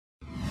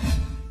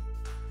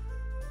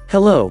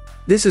Hello,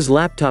 this is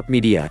Laptop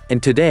Media,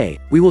 and today,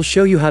 we will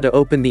show you how to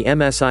open the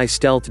MSI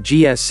Stealth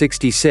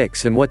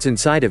GS66 and what's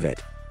inside of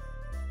it.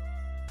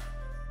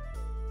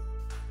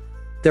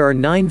 There are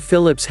 9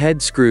 Phillips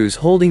head screws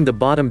holding the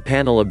bottom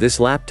panel of this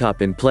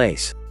laptop in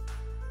place.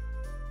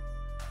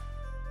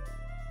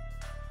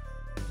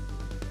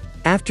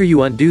 After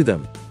you undo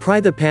them, pry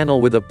the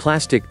panel with a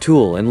plastic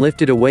tool and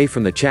lift it away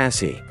from the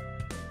chassis.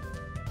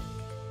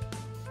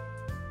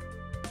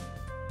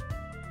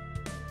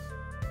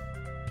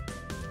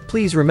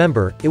 Please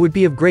remember, it would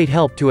be of great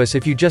help to us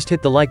if you just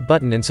hit the like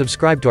button and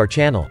subscribe to our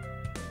channel.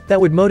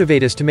 That would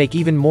motivate us to make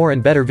even more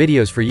and better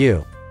videos for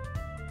you.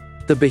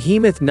 The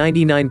behemoth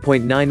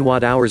 99.9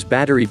 watt-hours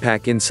battery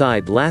pack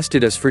inside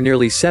lasted us for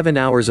nearly 7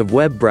 hours of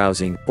web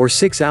browsing, or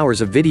 6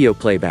 hours of video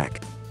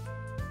playback.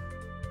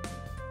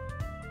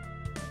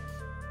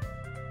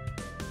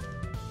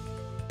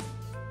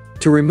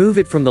 To remove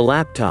it from the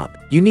laptop,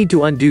 you need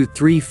to undo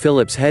 3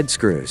 Phillips head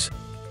screws.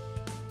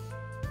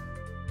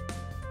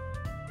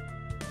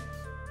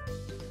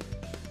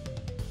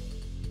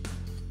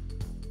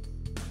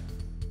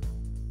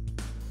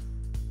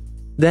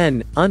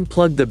 Then,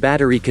 unplug the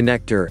battery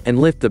connector and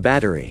lift the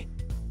battery.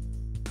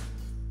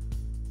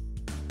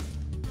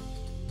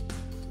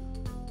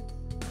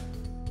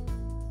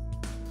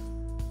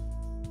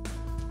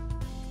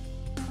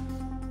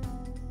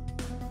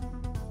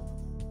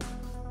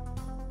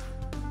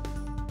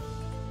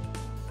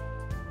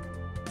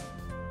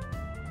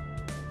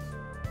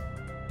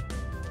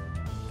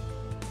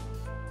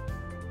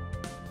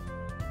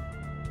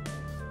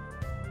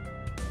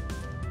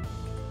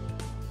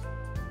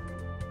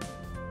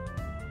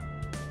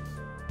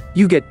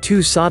 You get 2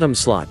 SODIMM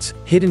slots,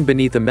 hidden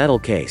beneath a metal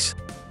case.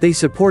 They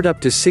support up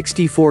to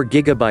 64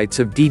 GB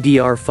of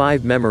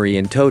DDR5 memory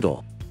in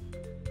total.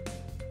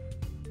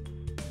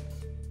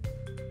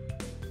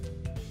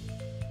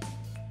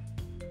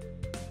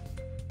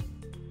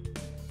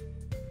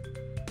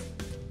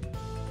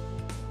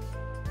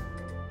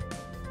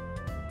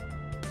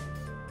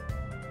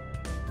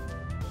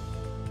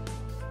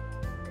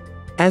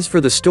 As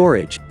for the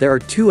storage, there are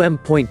 2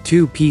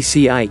 M.2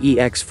 PCIe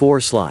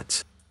X4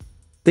 slots.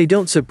 They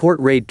don't support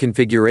RAID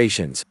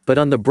configurations, but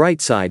on the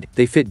bright side,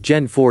 they fit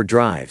Gen 4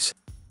 drives.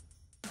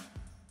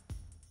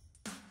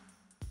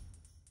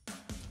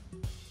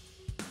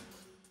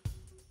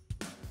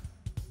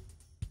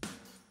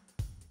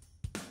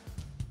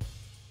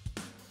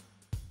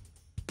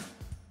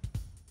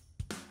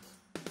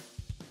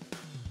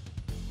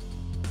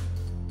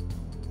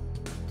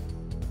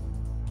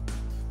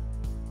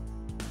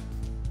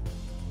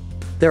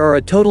 There are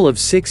a total of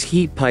 6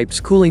 heat pipes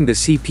cooling the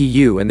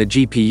CPU and the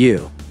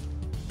GPU.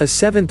 A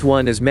 7th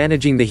one is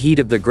managing the heat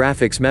of the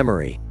graphics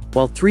memory,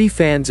 while 3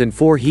 fans and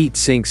 4 heat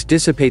sinks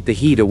dissipate the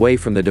heat away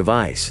from the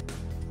device.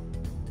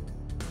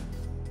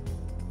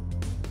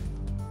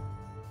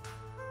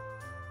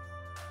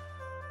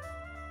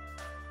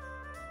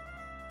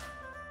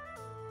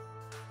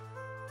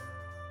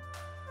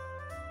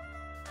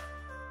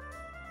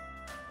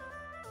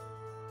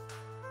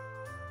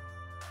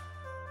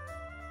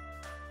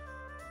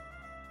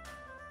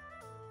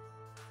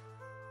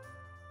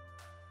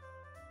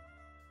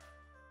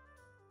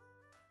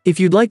 If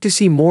you'd like to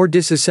see more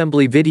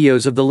disassembly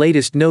videos of the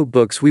latest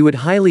notebooks, we would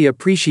highly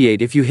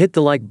appreciate if you hit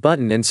the like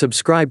button and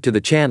subscribe to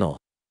the channel.